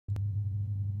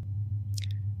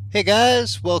Hey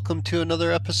guys, welcome to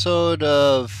another episode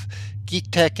of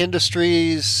Geek Tech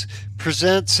Industries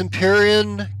presents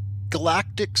Empyrion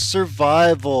Galactic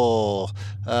Survival.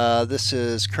 This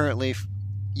is currently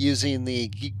using the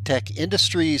Geek Tech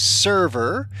Industries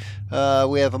server.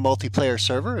 We have a multiplayer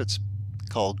server. It's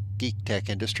called Geek Tech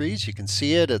Industries. You can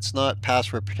see it. It's not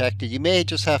password protected. You may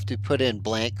just have to put in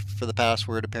blank for the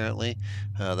password, apparently.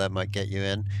 That might get you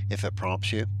in if it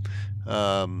prompts you.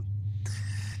 Um,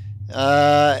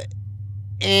 uh,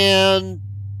 and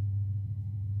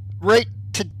right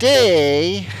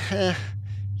today,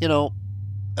 you know,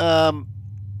 um,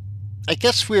 I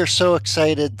guess we are so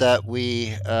excited that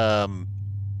we, um,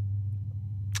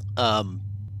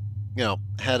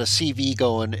 had a CV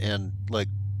going and like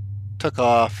took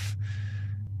off,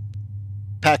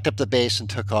 packed up the base and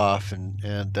took off, and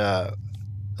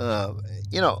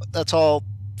that's all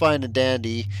fine and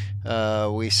dandy.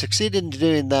 We succeeded in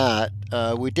doing that.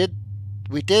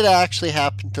 We did actually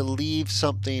happen to leave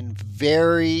something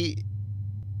very,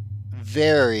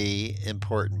 very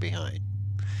important behind.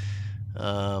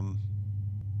 Um,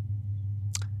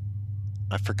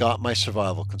 I forgot my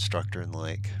survival constructor in the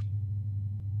lake.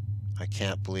 I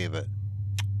can't believe it.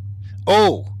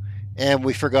 Oh, and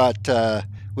we forgot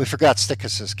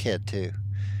Stickus's kid too.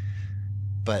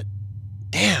 But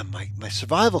damn, my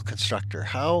survival constructor.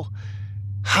 How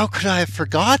could I have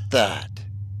forgot that?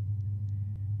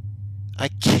 I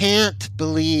can't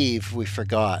believe we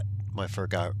forgot my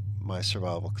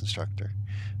survival constructor.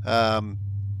 Um,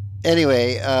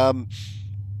 anyway,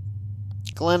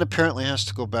 Glenn apparently has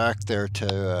to go back there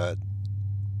to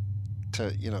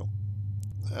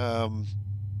um,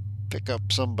 pick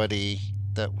up somebody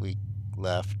that we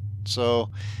left.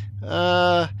 So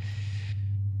uh,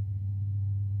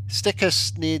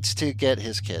 Stickus needs to get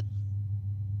his kid.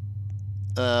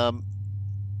 Um,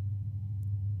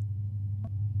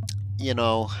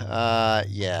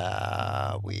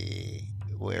 yeah,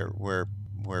 we're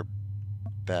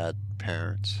bad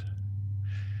parents.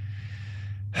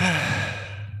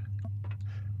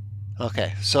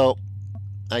 Okay, so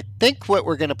I think what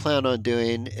we're going to plan on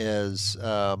doing is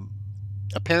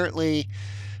apparently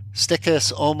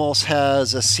Stickus almost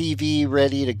has a CV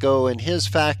ready to go in his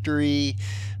factory.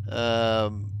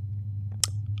 Um,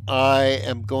 I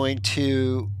am going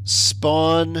to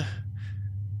spawn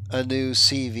a new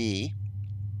CV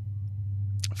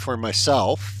for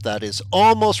myself that is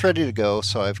almost ready to go.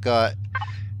 So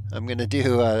I'm going to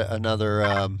do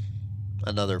another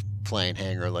plane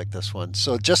hangar like this one.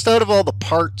 So just out of all the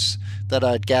parts that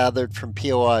I'd gathered from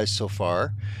POIs so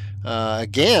far,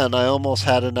 again, I almost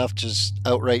had enough to just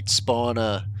outright spawn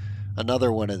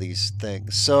another one of these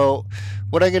things. So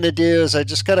what I'm going to do is I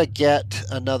just got to get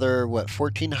another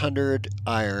 1400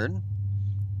 iron,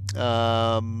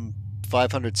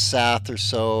 500 sath or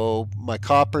so. My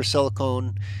copper,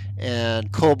 silicone,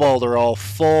 and cobalt are all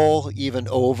full, even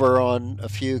over on a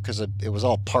few because it was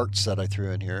all parts that I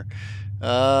threw in here.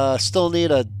 Still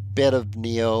need a bit of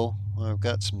neo. I've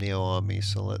got some neo on me,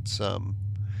 so let's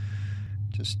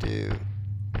just do.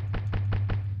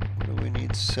 What do we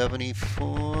need?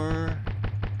 74.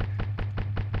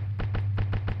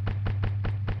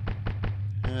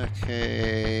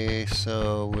 Okay,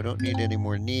 so we don't need any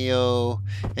more neo.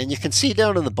 And you can see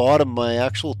down in the bottom my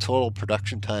actual total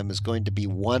production time is going to be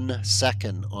 1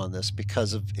 second on this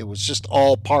because it was just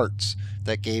all parts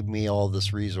that gave me all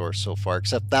this resource so far,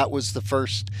 except that was the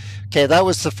first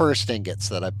ingots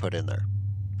that I put in there.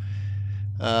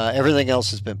 Everything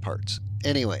else has been parts.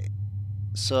 Anyway,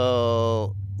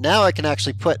 so now I can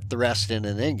actually put the rest in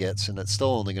ingots and it's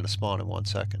still only going to spawn in 1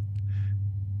 second.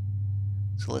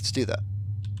 So let's do that.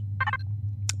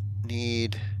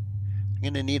 I'm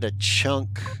going to need a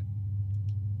chunk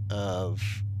of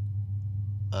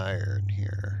iron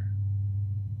here.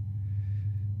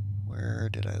 Where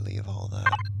did I leave all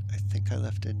that? I think I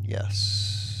left in,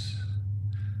 yes.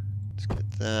 Let's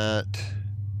get that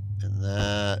and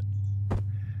that.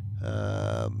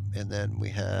 And then we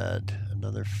had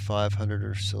another 500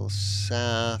 or so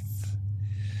sath.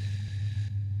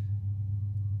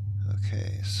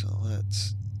 Okay, so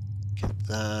let's get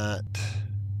that.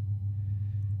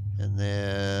 And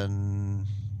then,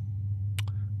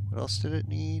 what else did it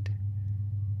need?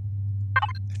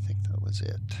 I think that was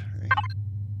it, right?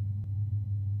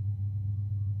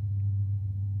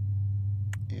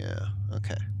 Yeah,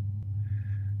 okay.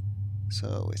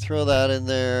 So we throw that in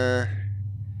there.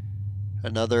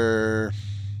 Another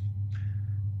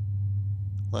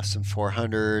less than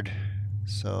 400.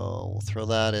 So we'll throw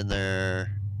that in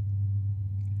there.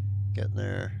 Getting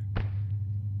there.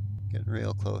 Getting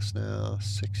real close now.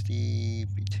 60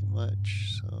 be too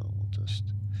much, so we'll just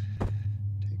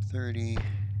take 30.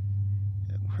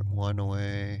 one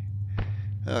away.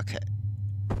 Okay.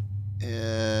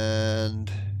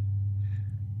 And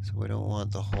so we don't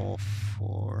want the whole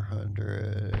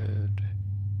 400.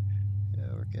 Yeah,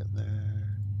 we're getting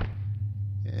there.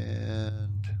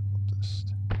 And we'll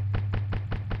just...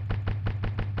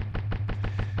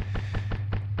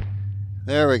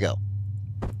 There we go.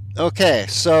 Okay,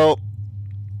 so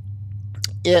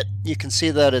you can see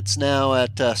that it's now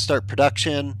at start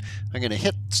production. I'm going to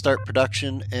hit start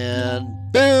production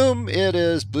and boom, it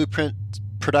is blueprint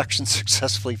production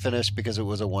successfully finished because it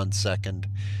was a 1 second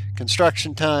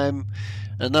construction time.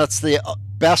 And that's the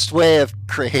best way of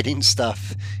creating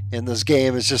stuff in this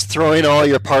game, is just throwing all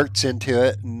your parts into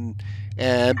it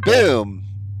and boom,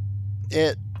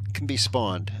 it can be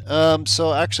spawned.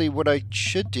 So actually what I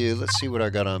should do, let's see what I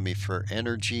got on me for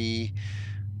energy.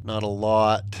 Not a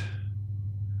lot.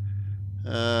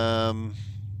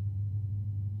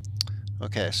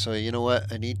 Okay, so you know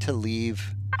what? I need to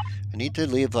leave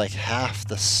like half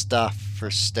the stuff for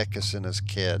Stickus and his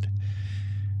kid.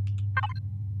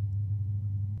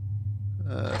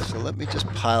 So let me just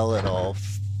pile it all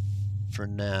for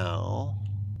now.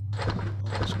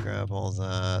 I'll just grab all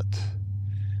that.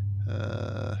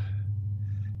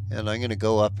 And I'm going to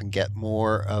go up and get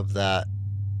more of that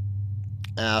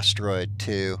asteroid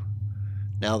too,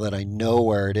 now that I know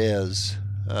where it is.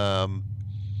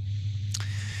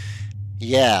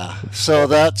 Yeah, so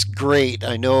that's great.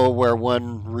 I know where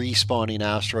one respawning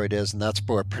asteroid is, and that's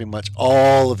where pretty much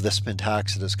all of this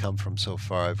pentaxid has come from so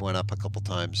far. I've went up a couple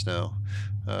times now,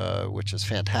 which is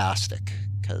fantastic,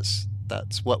 because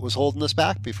that's what was holding us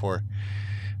back before.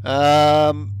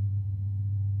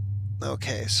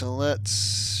 Okay, so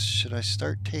should I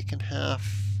start taking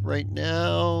half right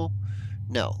now?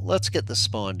 No, let's get this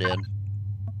spawned in.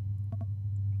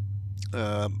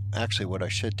 Actually, what I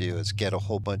should do is get a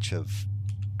whole bunch of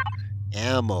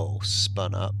ammo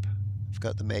spun up. I've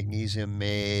got the magnesium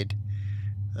made.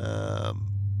 Oh,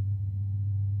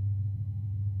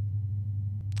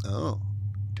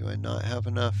 do I not have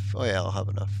enough? Oh yeah, I'll have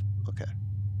enough. Okay.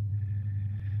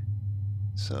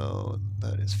 So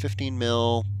that is 15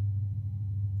 mil.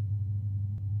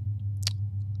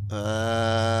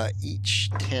 Each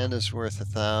 10 is worth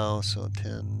 1,000, so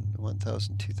 10,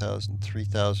 1,000, 2,000,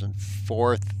 3,000,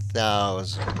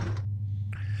 4,000.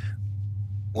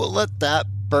 We'll let that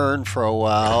burn for a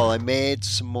while. I made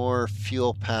some more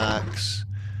fuel packs.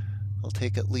 I'll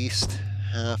take at least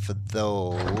half of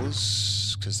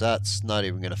those, because that's not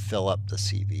even going to fill up the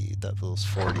CV. That was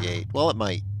 48. Well, it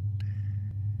might.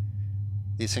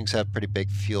 These things have pretty big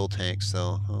fuel tanks,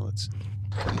 though. Oh, let's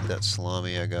eat that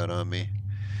salami I got on me.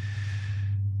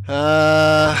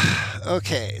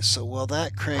 Okay, so while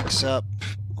that cranks up,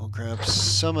 we'll grab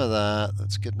some of that.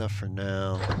 That's good enough for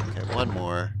now. Okay, one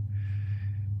more.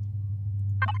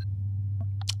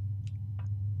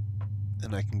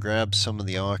 And I can grab some of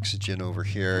the oxygen over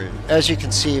here. As you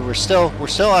can see, we're still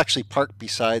actually parked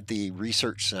beside the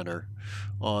research center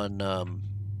on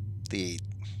the,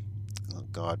 oh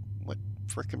god, what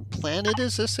frickin' planet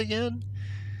is this again?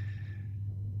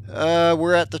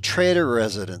 We're at the trader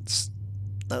residence.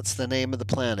 That's the name of the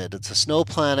planet. It's a snow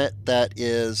planet that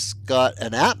is got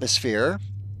an atmosphere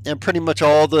and pretty much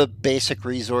all the basic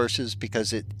resources,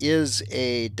 because it is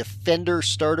a defender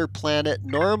starter planet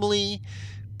normally,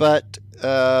 but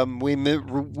we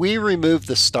removed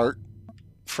the start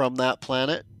from that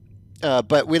planet,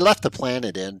 but we left the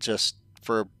planet in just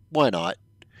for why not.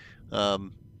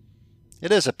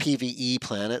 It is a PvE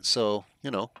planet, so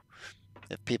you know,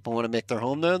 if people want to make their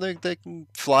home there, they can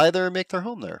fly there and make their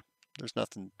home there. There's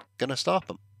nothing gonna stop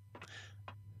them,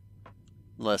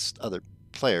 unless other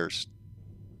players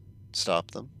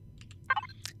stop them.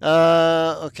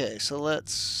 Okay, so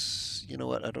let's, you know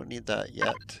what, I don't need that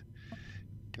yet.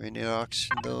 Do we need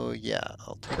oxygen though? Yeah,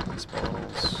 I'll take these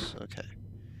bottles. Okay.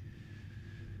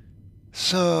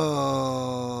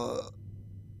 So,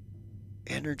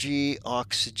 energy,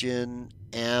 oxygen,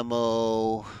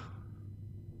 ammo.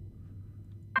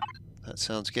 That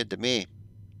sounds good to me.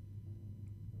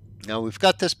 Now we've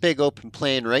got this big open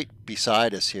plain right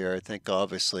beside us here. I think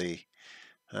obviously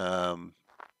that's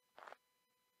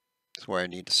where I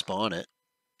need to spawn it.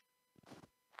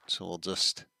 So we'll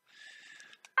just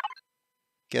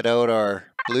get out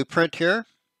our blueprint here.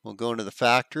 We'll go into the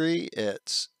factory.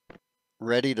 It's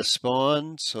ready to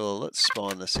spawn, so let's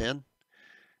spawn this in.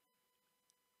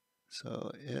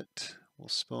 So it will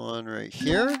spawn right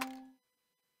here.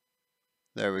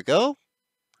 There we go.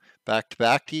 Back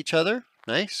to each other.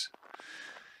 Nice.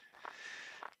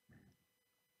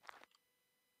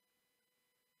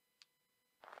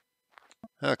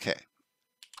 Okay.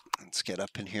 Let's get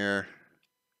up in here.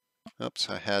 Oops,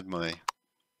 I had my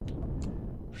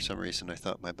For some reason, I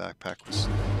thought my backpack was,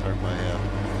 or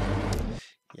my,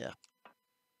 yeah.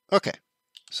 Okay,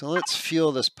 so let's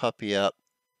fuel this puppy up.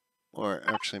 Or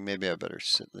actually, maybe I better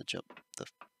sit in the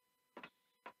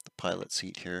pilot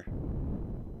seat here.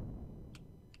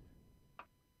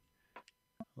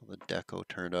 Well, the deco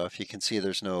turned off. You can see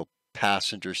there's no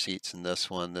passenger seats in this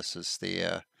one. This is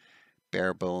the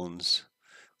bare bones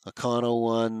Econo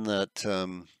one that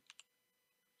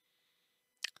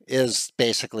is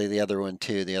basically the other one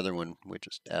too. The other one, we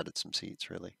just added some seats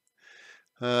really.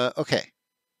 Okay.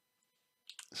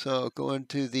 So go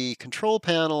into the control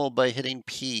panel by hitting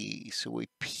P. So we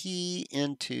P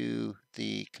into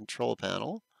the control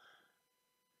panel.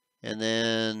 And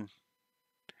then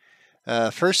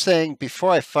first thing,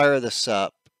 before I fire this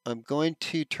up, I'm going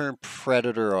to turn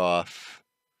Predator off.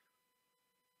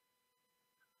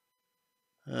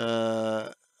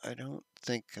 I don't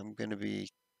think I'm going to be...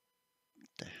 What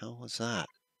the hell was that?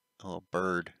 Oh, a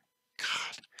bird.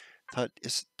 God. Thought,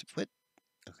 what?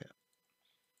 Okay.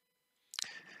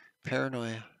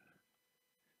 Paranoia.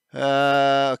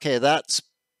 Okay, that's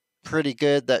pretty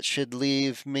good. That should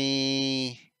leave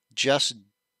me just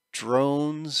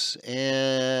drones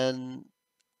and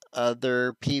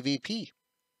other PvP.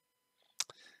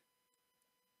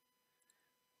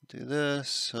 Do this,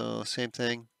 so same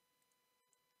thing.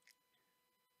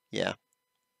 Yeah,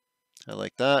 I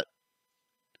like that.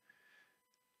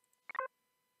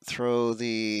 Throw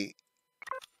the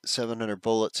 700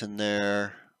 bullets in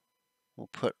there. We'll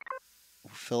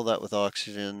fill that with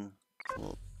oxygen.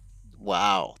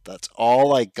 Wow, that's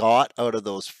all I got out of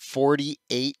those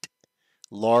 48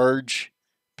 large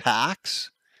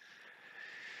packs.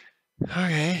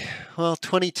 Okay, well,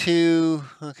 22.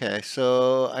 Okay,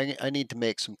 so I need to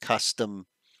make some custom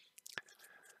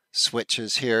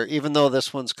switches here. Even though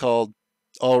this one's called,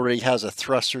 already has a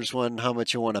thrusters one, how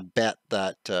much you want to bet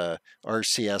that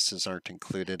RCSs aren't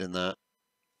included in that?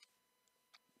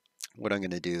 What I'm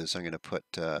going to do is I'm going to put,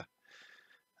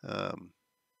 I'm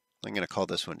going to call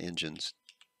this one engines.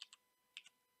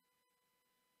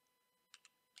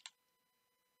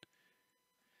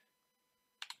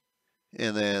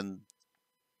 And then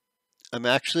I'm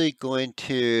actually going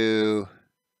to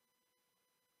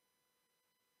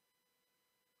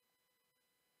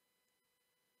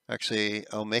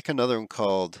I'll make another one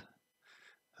called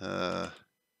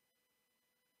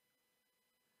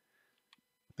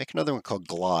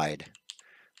Glide,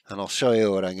 and I'll show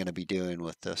you what I'm going to be doing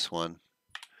with this one.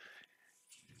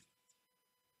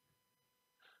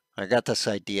 I got this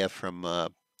idea from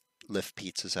Lift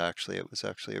Pizzas. Actually, it was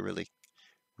actually a really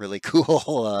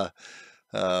cool,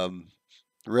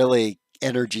 really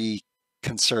energy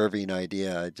conserving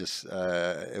idea.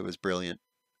 It was brilliant.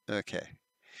 Okay.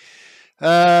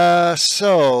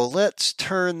 So let's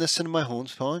turn this into my home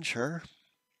spawn, sure.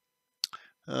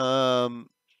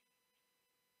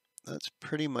 That's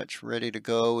pretty much ready to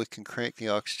go. We can crank the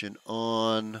oxygen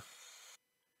on.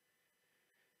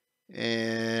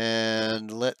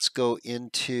 And let's go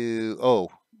into, oh,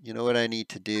 you know what I need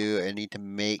to do? I need to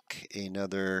make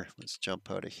another, let's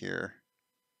jump out of here.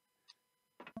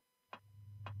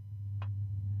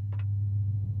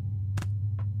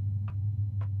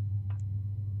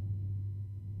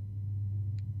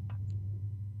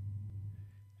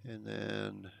 And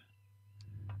then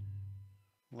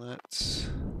let's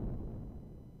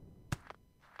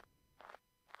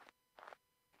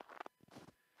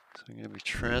so I'm going to be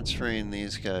transferring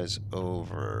these guys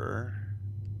over.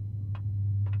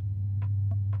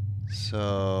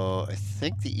 So I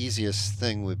think the easiest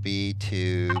thing would be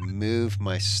to move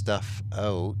my stuff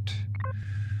out.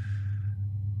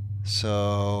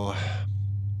 So,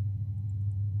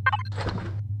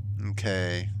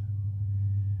 okay.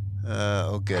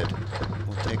 Oh good.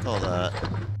 We'll take all that.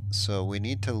 So we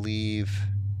need to leave,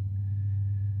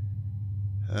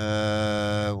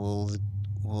 we'll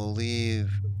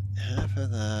leave half of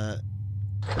that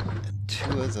and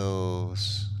 2 of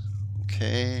those.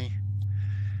 Okay.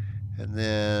 And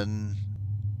then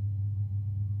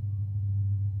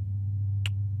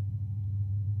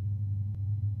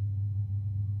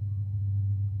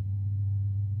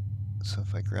so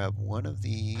if I grab one of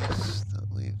these,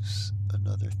 that leaves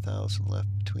another 1,000 left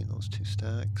between those 2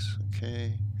 stacks.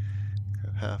 Okay.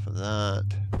 Grab half of that.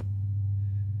 I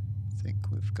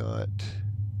think we've got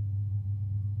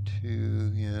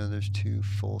 2, yeah, there's 2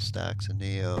 full stacks of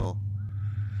Neo.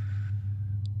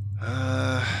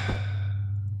 Grab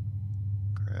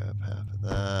half of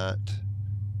that.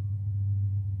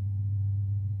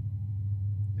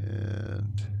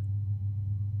 And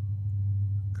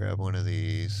grab one of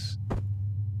these.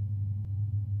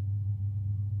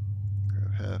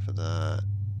 Grab half of that.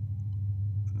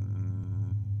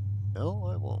 No,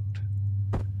 I won't.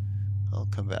 I'll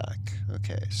come back.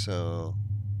 Okay, so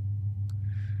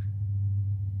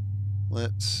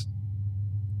let's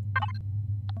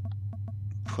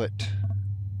put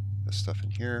this stuff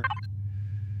in here.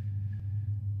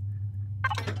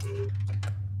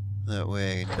 That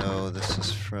way I know this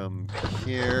is from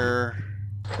here.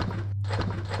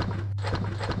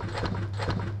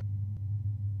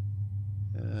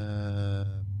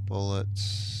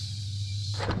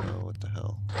 Bullets. Oh, what the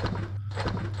hell?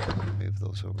 Move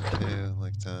those over too,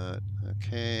 like that.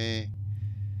 Okay.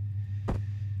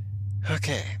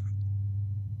 Okay.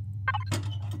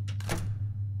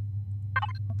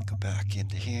 Go back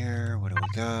into here. What do we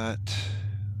got?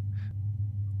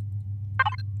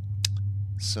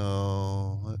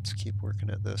 So let's keep working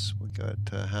at this. We got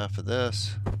half of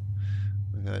this.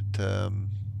 We got.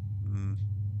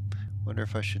 Wonder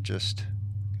if I should just.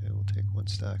 Okay, we'll take one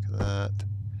stack of that.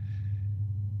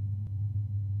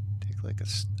 Take like a.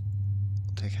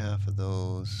 We'll take half of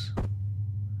those.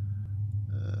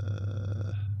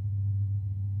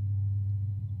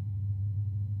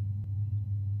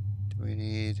 Do we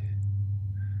need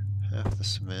half the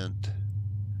cement?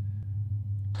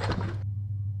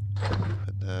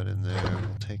 Put that in there.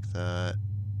 We'll take that.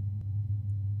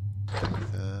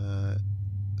 Take that.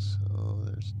 So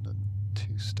there's none,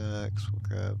 2 stacks. We'll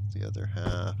grab the other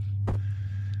half.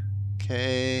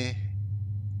 Okay.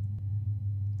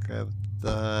 Grab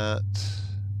that.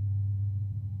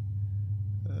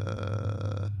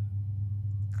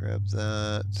 Grab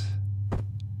that.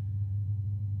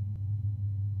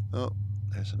 Oh,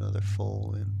 there's another full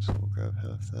one, so we'll grab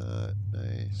half that.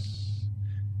 Nice.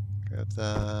 Grab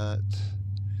that.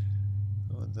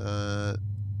 Don't want that.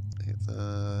 Get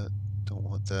that. Don't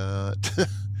want that.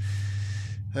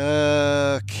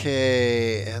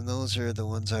 Okay, and those are the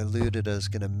ones I looted. I was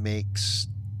gonna make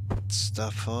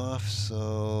stuff off,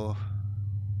 so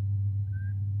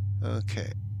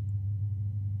okay.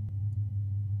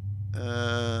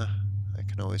 I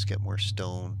can always get more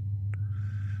stone.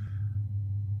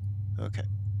 Okay,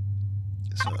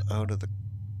 so out of the,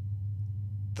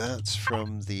 that's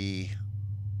from the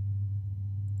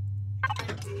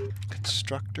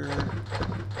constructor.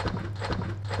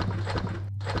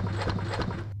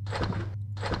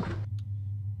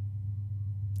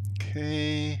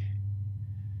 Okay,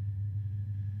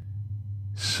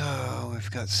 so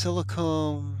we've got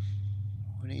silicone,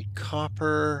 we need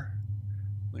copper,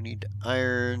 we need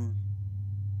iron,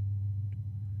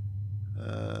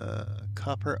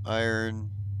 copper,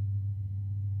 iron,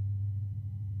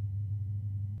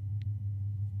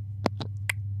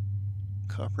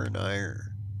 copper and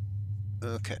iron.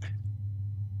 Okay.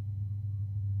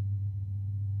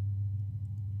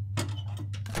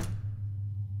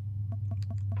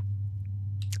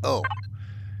 Oh,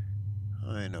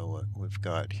 I know what we've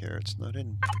got here. It's not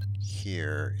in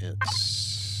here.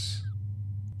 It's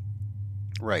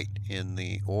right in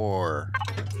the ore.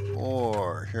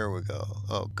 Ore. Here we go.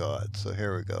 Oh, God. So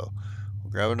here we go.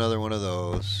 We'll grab another one of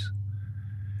those.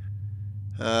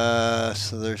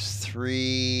 So there's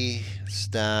 3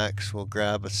 stacks. We'll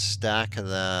grab a stack of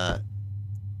that.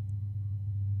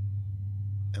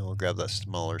 And we'll grab that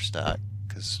smaller stack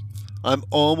because I'm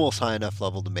almost high enough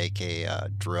level to make a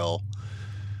drill.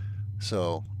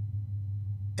 So,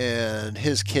 and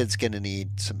his kid's gonna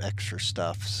need some extra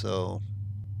stuff. So,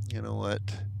 you know what?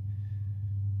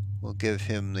 We'll give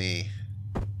him the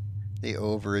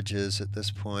overages at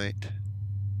this point.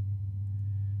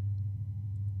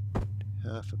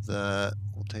 Half of that.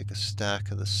 We'll take a stack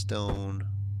of the stone.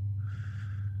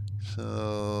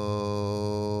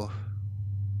 So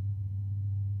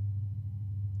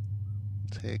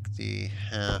take the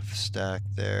half stack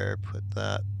there, put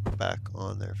that back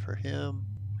on there for him.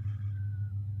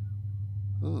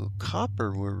 Ooh,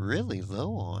 copper we're really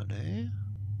low on, eh?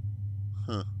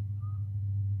 Huh.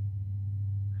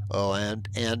 Oh,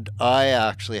 and I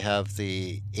actually have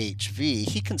the HV.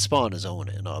 He can spawn his own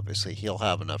in, obviously. He'll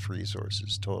have enough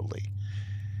resources, totally.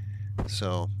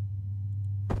 So,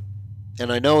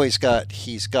 and I know he's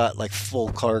got like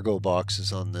full cargo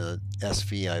boxes on the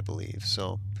SV, I believe.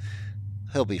 So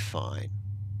he'll be fine.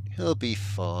 He'll be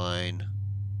fine.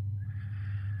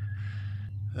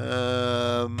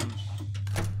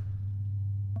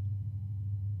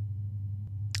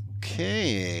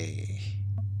 Okay.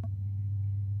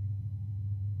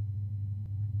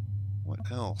 What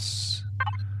else?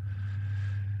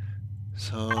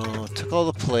 So took all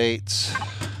the plates.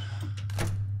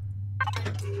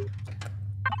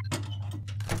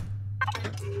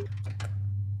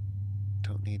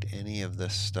 Don't need any of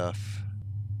this stuff.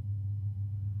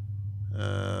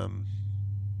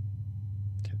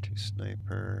 Tier 2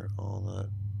 sniper, all that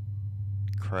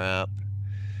crap.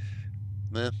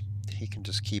 Meh, he can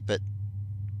just keep it.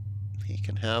 He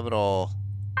can have it all.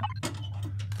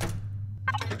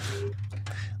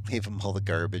 Leave him all the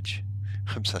garbage.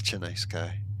 I'm such a nice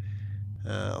guy.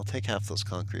 I'll take half those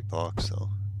concrete blocks though.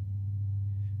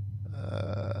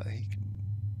 He can.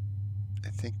 I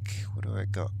think. What do I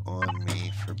got on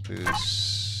me for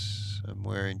boosts? I'm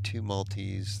wearing 2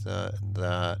 multis, that and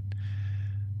that.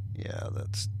 Yeah,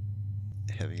 that's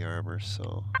heavy armor,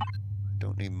 so I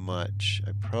don't need much.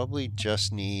 I probably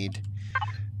just need.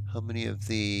 How many of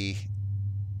the.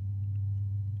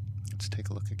 Let's take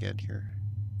a look again here.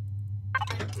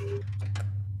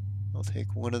 I'll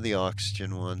take one of the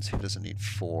oxygen ones. He doesn't need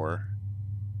 4.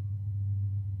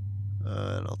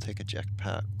 And I'll take a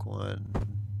jetpack one.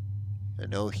 I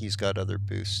know he's got other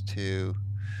boosts too.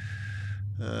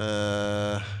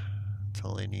 That's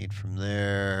all I need from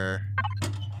there.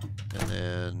 And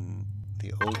then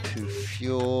the O2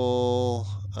 fuel.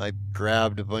 I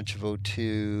grabbed a bunch of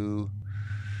O2.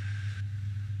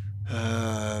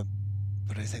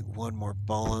 But I think one more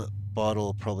bottle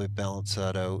will probably balance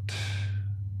that out.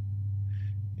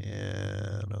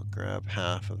 And I'll grab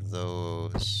half of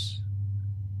those.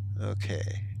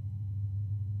 Okay.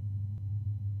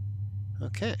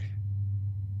 Okay.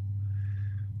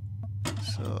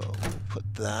 So we'll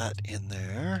put that in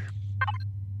there.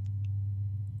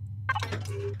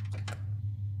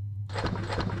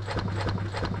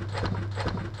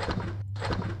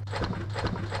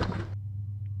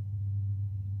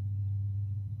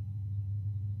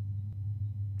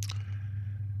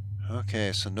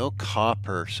 Okay, so no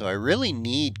copper. So I really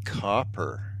need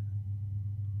copper.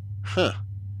 Huh.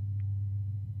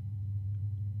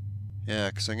 Yeah,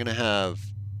 because I'm going to have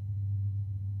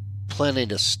plenty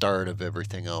to start of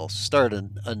everything else. Start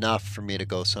enough for me to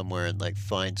go somewhere and like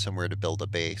find somewhere to build a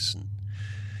base, and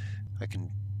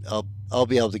I'll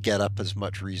be able to get up as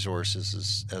much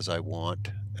resources as I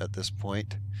want at this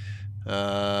point.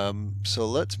 So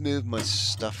let's move my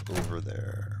stuff over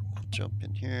there. We'll jump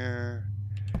in here.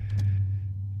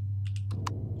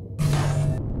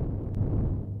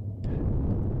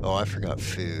 Oh, I forgot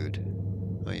food.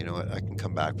 Oh, you know what? I can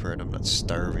come back for it. I'm not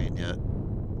starving yet.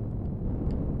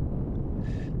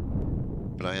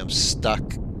 But I am stuck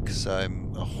because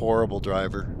I'm a horrible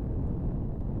driver.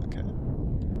 Okay.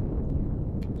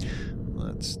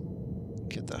 Let's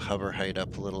get the hover height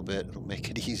up a little bit. It'll make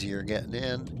it easier getting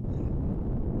in.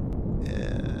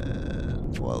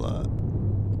 And voila.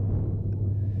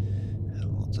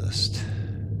 And we'll just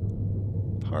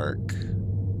park.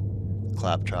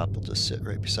 Claptrap will just sit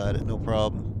right beside it, no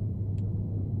problem.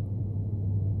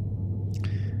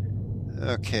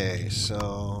 Okay,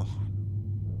 so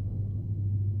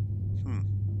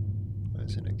why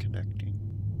isn't it connecting?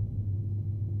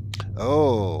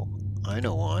 Oh, I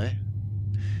know why.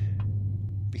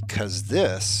 Because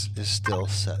this is still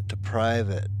set to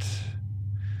private.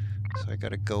 So I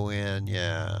gotta go in,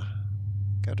 yeah.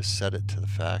 Gotta set it to the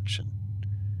faction.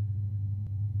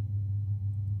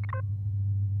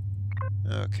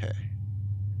 Okay.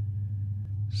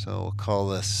 So we'll call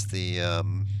this the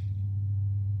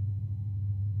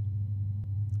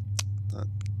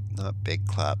not big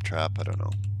claptrap, I don't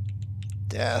know.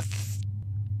 Death.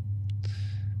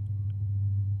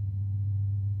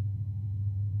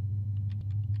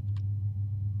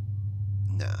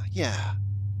 Nah, yeah.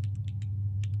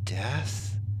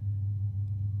 Death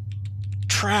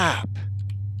Trap.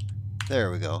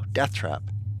 There we go. Death Trap.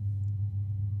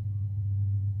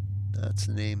 That's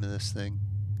the name of this thing.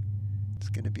 It's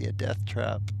going to be a death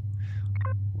trap.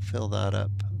 We'll fill that up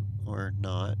or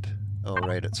not. Oh,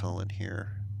 right, it's all in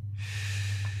here.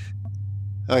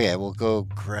 Okay, we'll go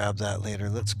grab that later.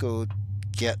 Let's go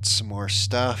get some more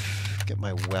stuff. Get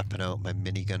my weapon out, my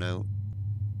minigun out.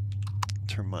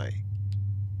 Turn my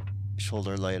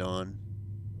shoulder light on.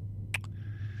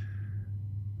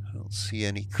 I don't see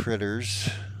any critters.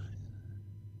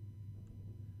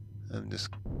 I'm just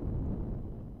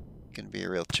gonna be a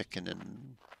real chicken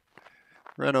and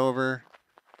run over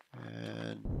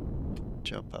and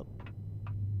jump up.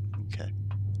 Okay.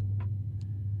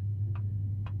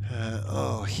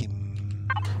 Oh, he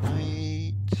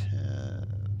might have.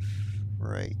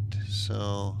 Right.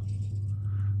 So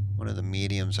one of the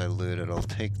mediums I looted, I'll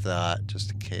take that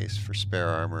just in case for spare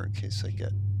armor in case I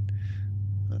get.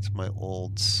 That's my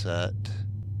old set.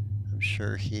 I'm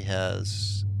sure he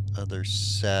has other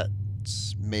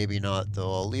sets. Maybe not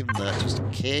though. I'll leave him that just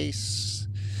in case.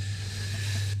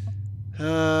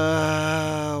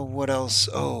 What else?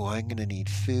 Oh, I'm gonna need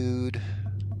food.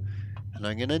 And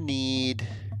I'm gonna need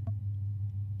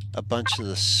a bunch of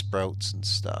the sprouts and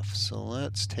stuff. So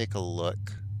let's take a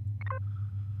look.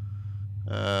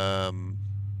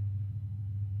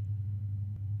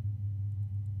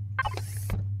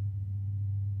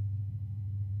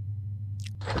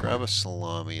 Grab a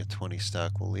salami, a 20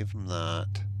 stack. We'll leave him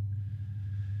that.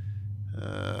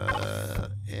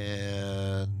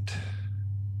 And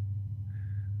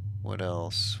what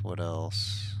else? What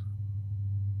else?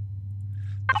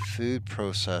 The food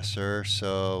processor.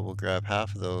 So we'll grab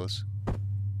half of those.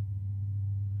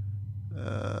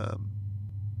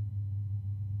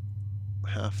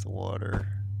 Half the water.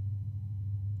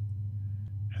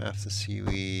 Half the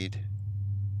seaweed.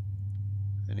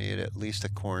 I need at least a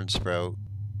corn sprout.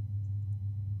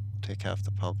 Take half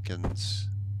the pumpkins.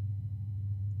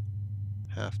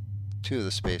 Two of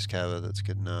the space cava, that's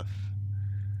good enough.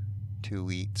 2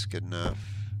 wheat's good enough.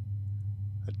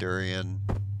 A durian.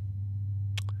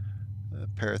 A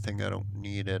parathing, I don't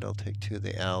need it. I'll take 2 of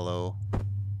the aloe.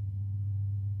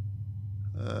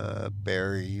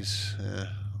 Berries. I'll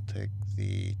take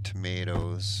the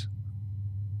tomatoes.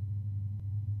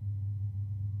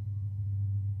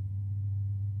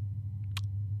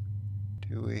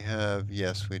 Do we have?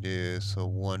 Yes, we do. So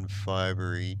 1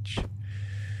 fiber each.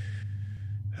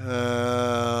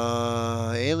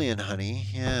 Alien honey,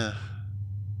 yeah.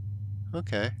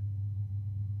 Okay.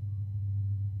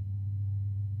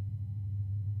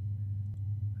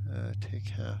 Take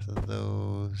half of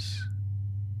those.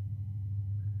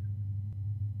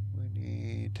 We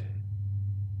need...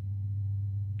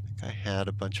 I think I had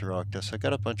a bunch of rock dust. I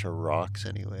got a bunch of rocks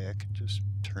anyway. I can just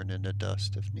turn into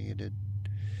dust if needed.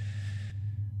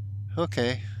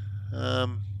 Okay. I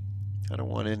don't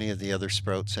want any of the other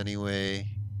sprouts anyway.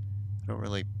 I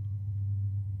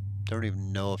don't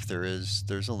even know if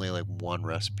there's only like 1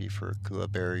 recipe for kua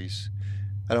berries.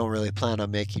 I don't really plan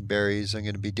on making berries. I'm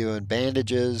going to be doing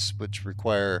bandages, which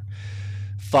require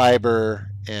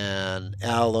fiber and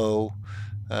aloe.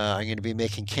 I'm going to be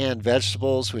making canned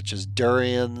vegetables, which is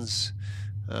durians,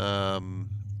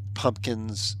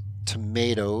 pumpkins,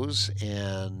 tomatoes,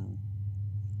 and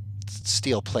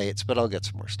steel plates, but I'll get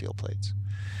some more steel plates.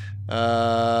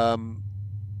 And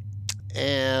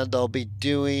I'll be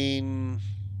doing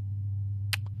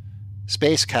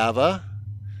space cava.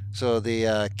 So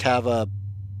the cava,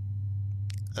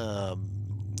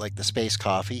 like the space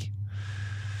coffee.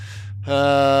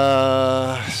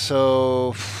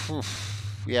 So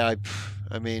yeah,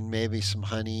 I mean maybe some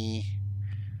honey.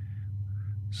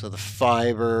 So the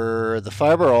fiber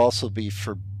will also be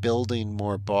for building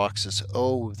more boxes.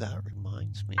 Oh, that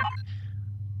reminds me.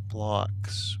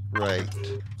 Blocks, right.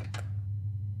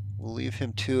 We'll leave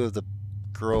him 2 of the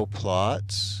grow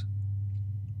plots.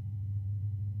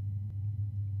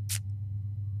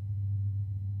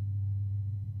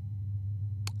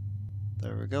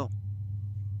 There we go.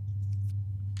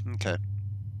 Okay.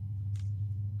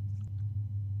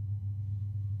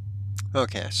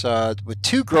 Okay, so with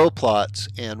 2 grow plots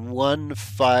and 1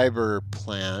 fiber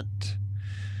plant,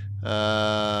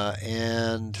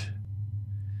 and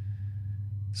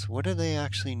so what do they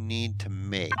actually need to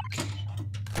make?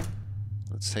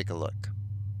 Let's take a look.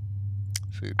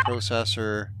 Food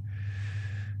processor.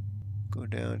 Go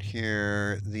down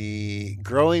here. The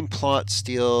growing plots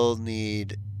still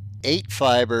need 8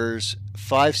 fibers,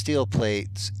 5 steel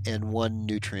plates, and 1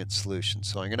 nutrient solution.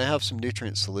 So I'm going to have some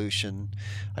nutrient solution.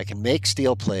 I can make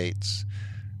steel plates.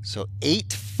 So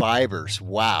 8 fibers.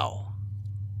 Wow.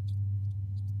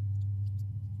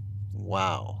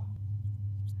 Wow.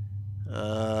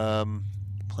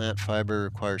 Plant fiber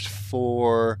requires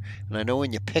 4. And I know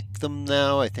when you pick them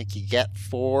now, I think you get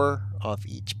 4 off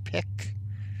each pick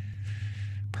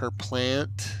per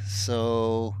plant.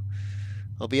 So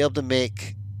I'll be able to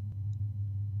make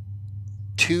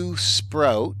 2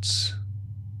 sprouts.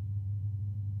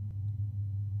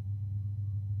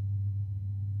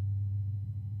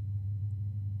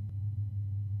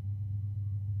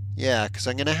 Yeah, because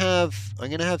I'm gonna have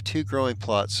 2 growing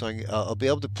plots, so I'll be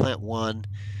able to plant 1.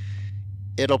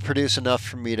 It'll produce enough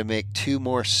for me to make 2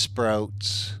 more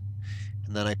sprouts,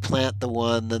 and then I plant the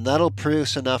 1. Then that'll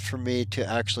produce enough for me to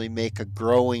actually make a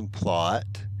growing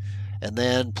plot, and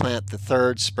then plant the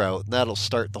 3rd sprout, and that'll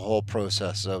start the whole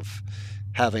process of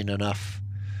having enough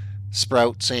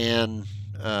sprouts and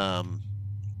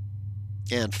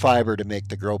fiber to make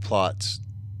the grow plots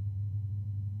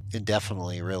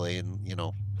indefinitely, really, and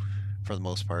for the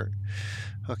most part.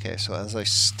 Okay, so as I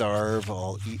starve,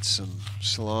 I'll eat some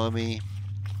salami.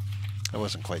 I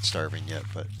wasn't quite starving yet,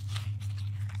 but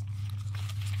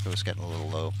it was getting a little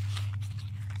low.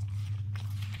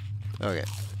 Okay.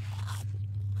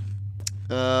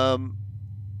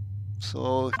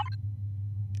 So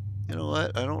you know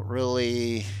what? I don't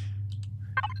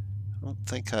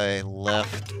think I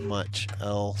left much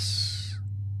else.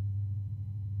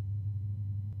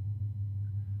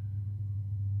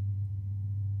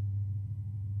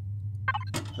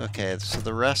 Okay, so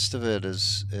the rest of it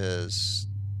is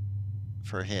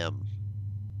for him.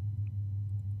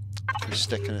 For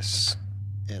Stickus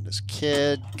and his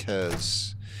kid,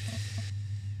 because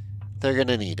they're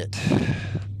gonna need it.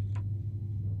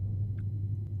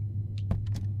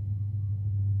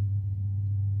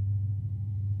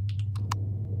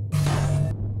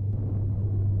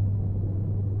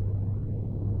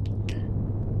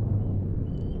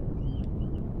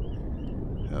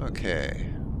 Okay,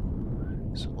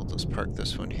 so we'll just park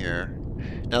this one here.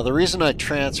 Now the reason I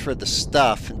transferred the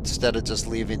stuff instead of just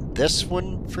leaving this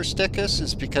one for Stickus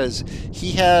is because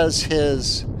he has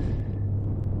his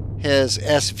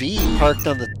SV parked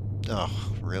on the...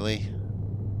 Oh, really?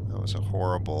 That was a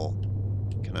horrible...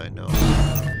 Can I know?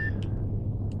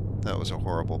 That was a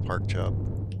horrible park job.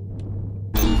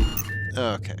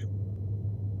 Okay.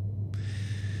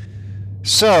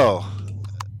 So,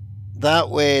 that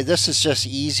way, this is just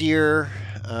easier.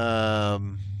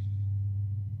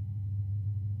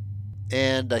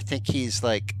 And I think he's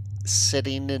like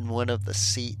sitting in one of the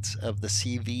seats of the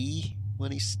CV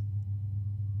when he's...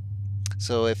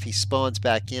 So if he spawns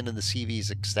back in and the CV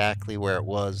is exactly where it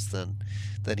was, then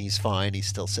he's fine. He's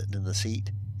still sitting in the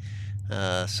seat.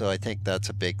 So I think that's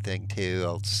a big thing too.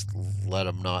 I'll just let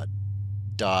him not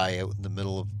die out in the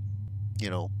middle of, you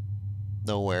know,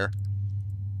 nowhere.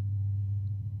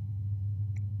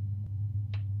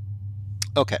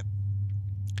 Okay.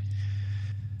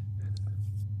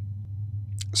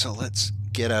 So let's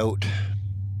get out.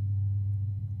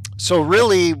 So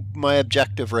really, my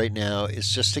objective right now is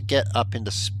just to get up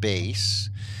into space.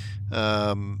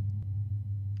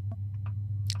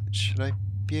 Should I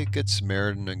be a good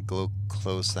Samaritan and go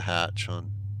close the hatch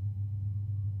on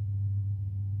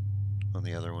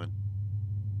the other one?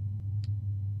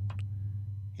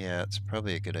 Yeah, it's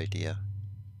probably a good idea.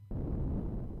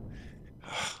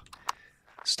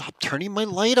 Stop turning my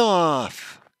light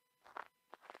off!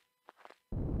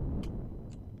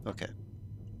 Okay.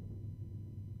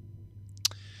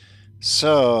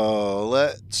 So,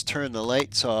 let's turn the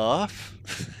lights off.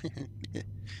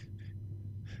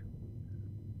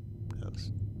 That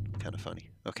was kind of funny.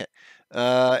 Okay.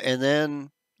 And then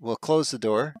we'll close the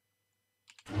door.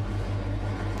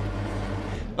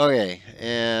 Okay,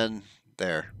 and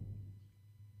there.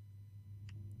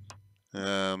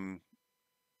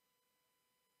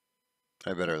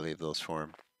 I better leave those for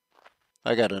him.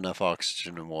 I got enough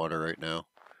oxygen and water right now.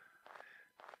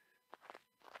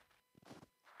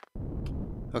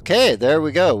 Okay, there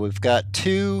we go. We've got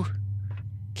 2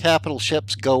 capital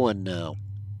ships going now.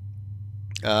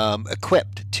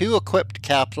 Equipped. 2 equipped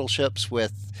capital ships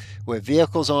with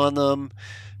vehicles on them.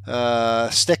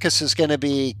 Stickus is going to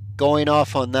be going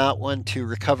off on that one to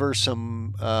recover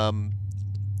some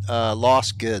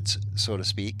lost goods, so to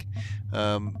speak.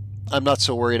 I'm not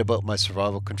so worried about my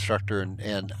survival constructor,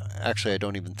 and actually I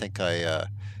don't even think I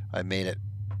made it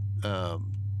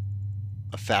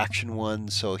a faction one,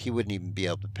 so he wouldn't even be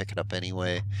able to pick it up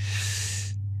anyway.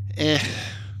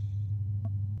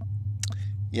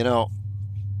 You know,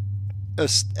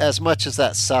 as much as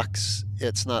that sucks,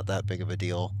 it's not that big of a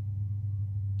deal.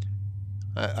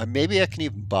 Maybe I can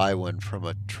even buy one from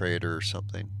a trader or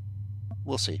something.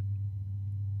 We'll see.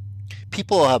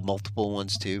 People will have multiple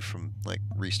ones too, from like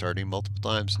restarting multiple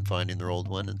times and finding their old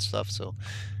one and stuff. So,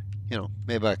 you know,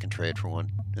 maybe I can trade for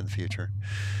one in the future.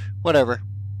 Whatever.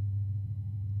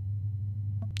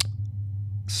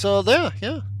 So there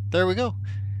we go.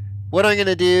 What I'm going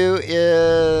to do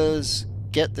is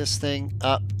get this thing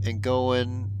up and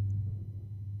going.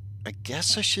 I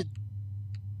guess I should...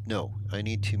 No, I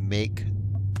need to make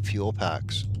fuel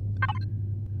packs.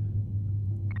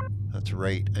 That's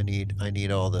right. I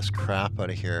need all this crap out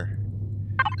of here.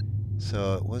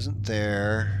 So it wasn't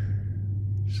there.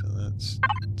 So that's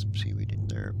some seaweed in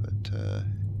there, but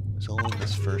it was all in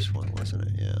this first one, wasn't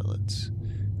it? Yeah, let's...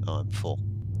 Oh, I'm full.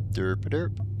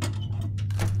 Derp-a-derp.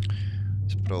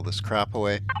 Let's put all this crap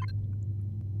away.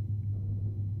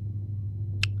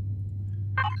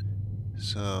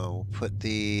 So we'll put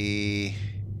the...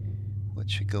 What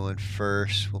should go in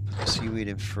first? We'll put the seaweed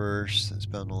in first. That's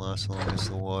bound to last as long as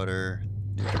the water.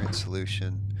 Nutrient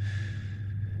solution.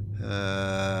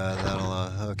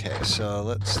 Okay, so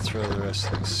let's throw the rest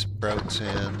of these sprouts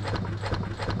in.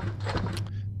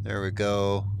 There we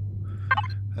go.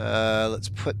 Let's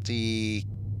put the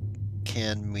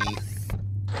canned meat.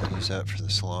 I'll use that for the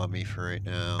salami for right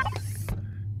now.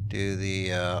 Do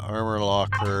the armor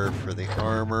locker for the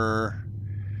armor.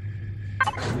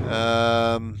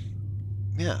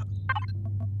 Yeah.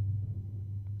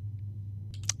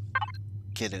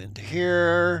 Get it into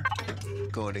here.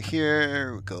 Go into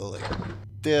here. Go like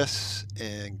this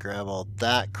and grab all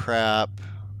that crap.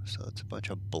 So it's a bunch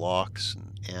of blocks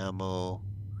and ammo.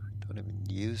 Don't even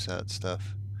use that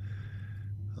stuff.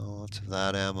 Oh, lots of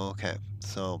that ammo. Okay,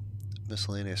 so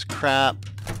miscellaneous crap.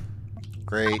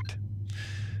 Great.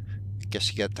 I guess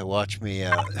you get to watch me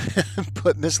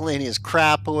put miscellaneous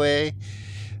crap away.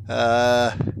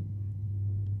 I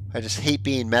just hate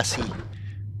being messy.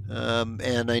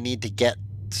 And I need to get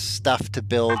stuff to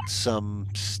build some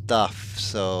stuff,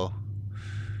 so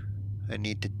I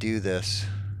need to do this.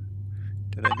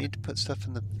 Did I need to put stuff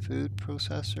in the food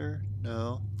processor?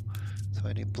 No. So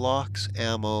I need blocks,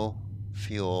 ammo,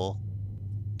 fuel,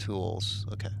 tools.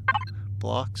 Okay.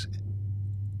 Blocks,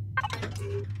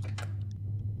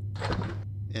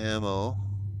 ammo,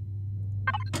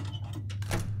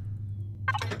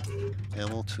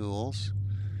 ammo, tools,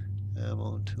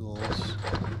 ammo, tools,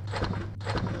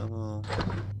 ammo,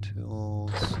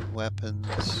 tools,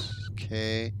 weapons.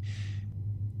 Okay.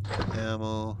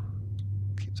 Ammo.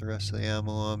 Keep the rest of the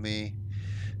ammo on me.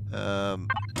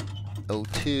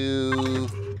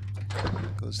 O2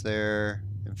 goes there,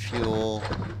 and fuel.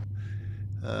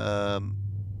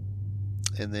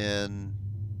 And then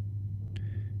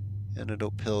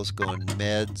antidote pills go in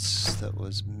meds. That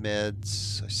was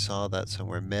meds. I saw that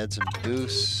somewhere. Meds and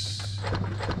boosts.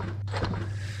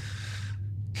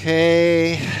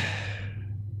 Okay.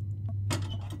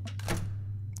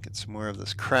 Get some more of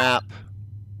this crap.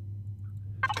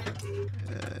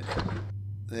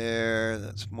 There,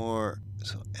 that's more.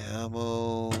 So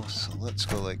ammo. So let's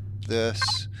go like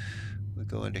this. We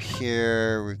go into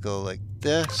here. We go like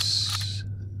this.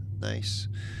 Nice.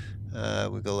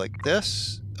 We go like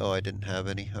this. Oh, I didn't have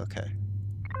any. Okay.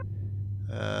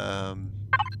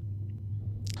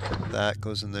 That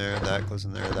goes in there. That goes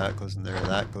in there. That goes in there.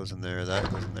 That goes in there.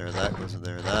 That goes in there. That goes in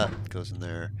there. That goes in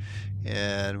there.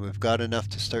 And we've got enough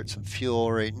to start some fuel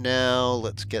right now.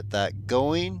 Let's get that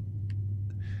going.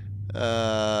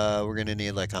 We're gonna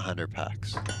need like 100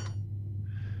 packs.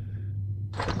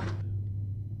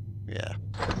 Yeah.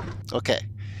 Okay.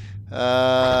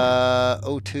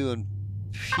 O2 and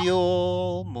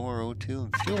fuel. More O2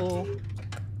 and fuel.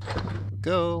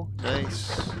 Go.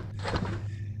 Nice.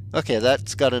 Okay,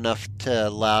 that's got enough to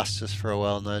last us for a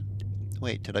while. Now,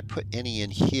 wait, did I put any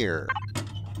in here?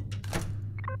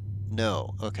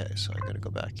 No. Okay, so I gotta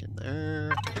go back in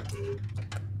there.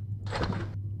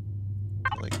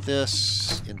 Like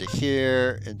this, into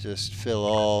here, and just fill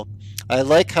all. I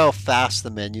like how fast the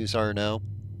menus are now.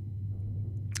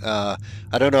 I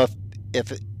don't know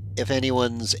if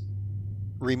anyone's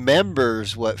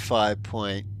remembers what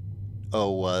 5.0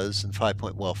 was, and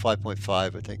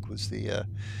 5.5 I think was the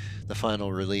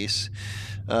final release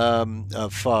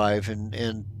of 5,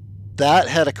 and that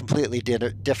had a completely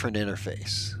different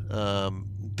interface.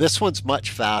 This one's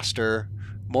much faster,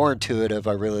 more intuitive.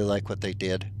 I really like what they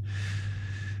did.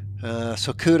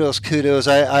 So kudos.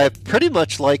 I've pretty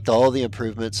much liked all the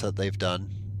improvements that they've done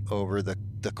over the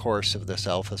course of this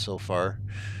alpha so far.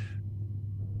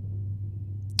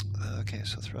 Okay,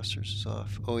 so thrusters is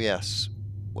off. Oh yes,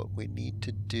 what we need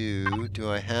to do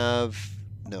I have,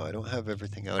 no, I don't have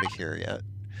everything out of here yet.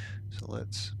 So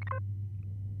let's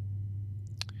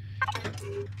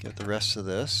get the rest of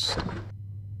this.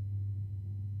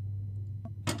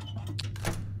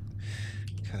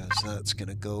 Because that's going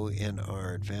to go in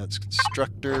our advanced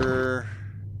constructor.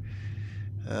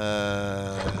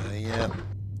 Yep.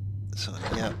 So,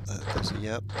 yep, that goes,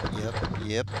 yep.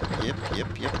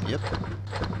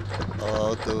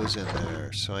 All goes in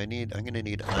there. So I'm going to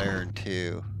need iron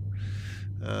too.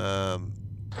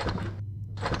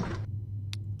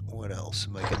 What else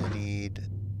am I going to need?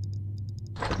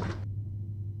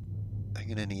 I'm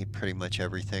going to need pretty much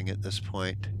everything at this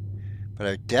point. But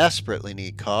I desperately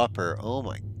need copper. Oh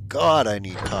my god, I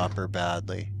need copper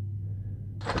badly.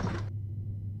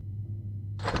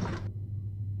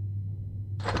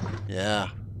 Yeah.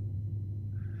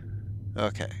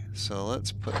 Okay, so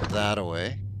let's put that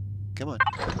away. Come on.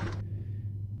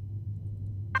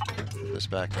 Put this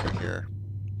back into here.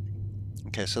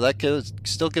 Okay, so that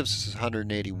still gives us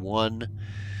 181.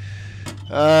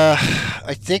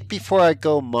 I think before I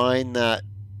go mine that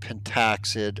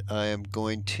pentaxid, I am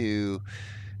going to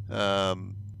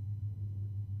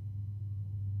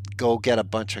go get a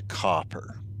bunch of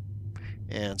copper.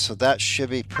 And so that should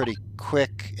be pretty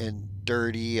quick and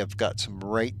dirty. I've got some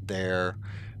right there.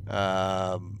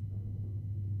 I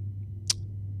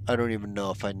don't even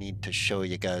know if I need to show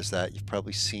you guys that. You've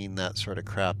probably seen that sort of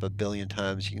crap a billion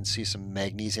times. You can see some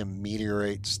magnesium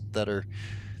meteorites that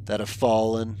have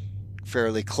fallen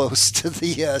fairly close to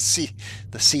the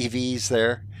CVs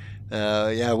there.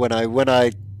 Yeah, when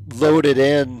I loaded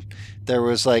in, there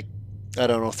was like, I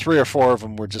don't know, 3 or 4 of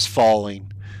them were just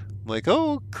falling I'm like,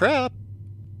 oh crap.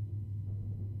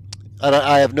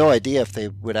 I have no idea if they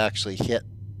would actually hit,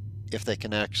 if they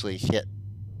can actually hit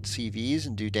CVs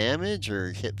and do damage,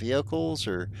 or hit vehicles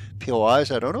or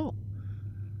POIs. I don't know.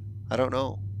 I don't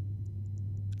know.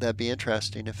 That'd be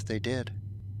interesting if they did.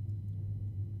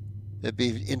 It'd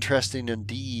be interesting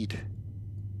indeed.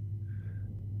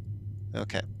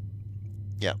 Okay.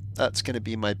 Yeah, that's going to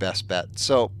be my best bet.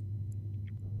 So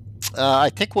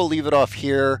I think we'll leave it off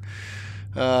here.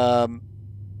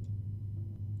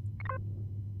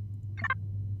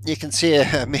 You can see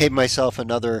I made myself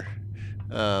another,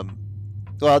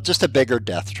 well, just a bigger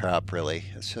death trap, really.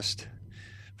 It's just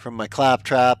from my clap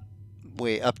trap,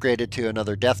 we upgraded to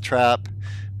another death trap.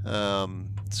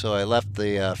 So I left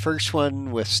the first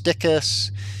one with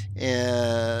Stickus,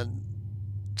 and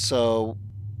so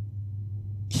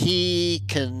he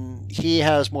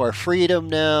has more freedom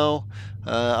now.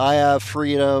 I have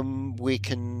freedom. We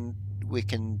can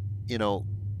you know,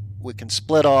 we can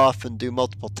split off and do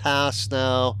multiple tasks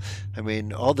now. I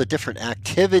mean, all the different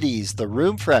activities, the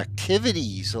room for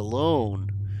activities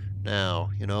alone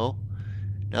now, you know.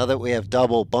 Now that we have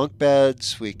double bunk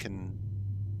beds, we can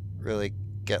really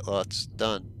get lots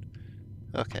done.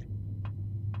 Okay.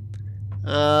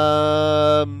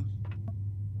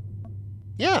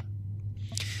 Yeah.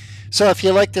 So if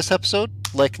you like this episode,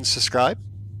 like and subscribe.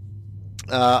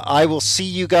 I will see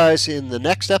you guys in the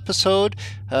next episode.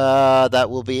 That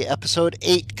will be episode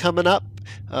 8 coming up.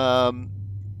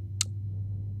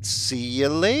 See you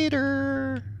later.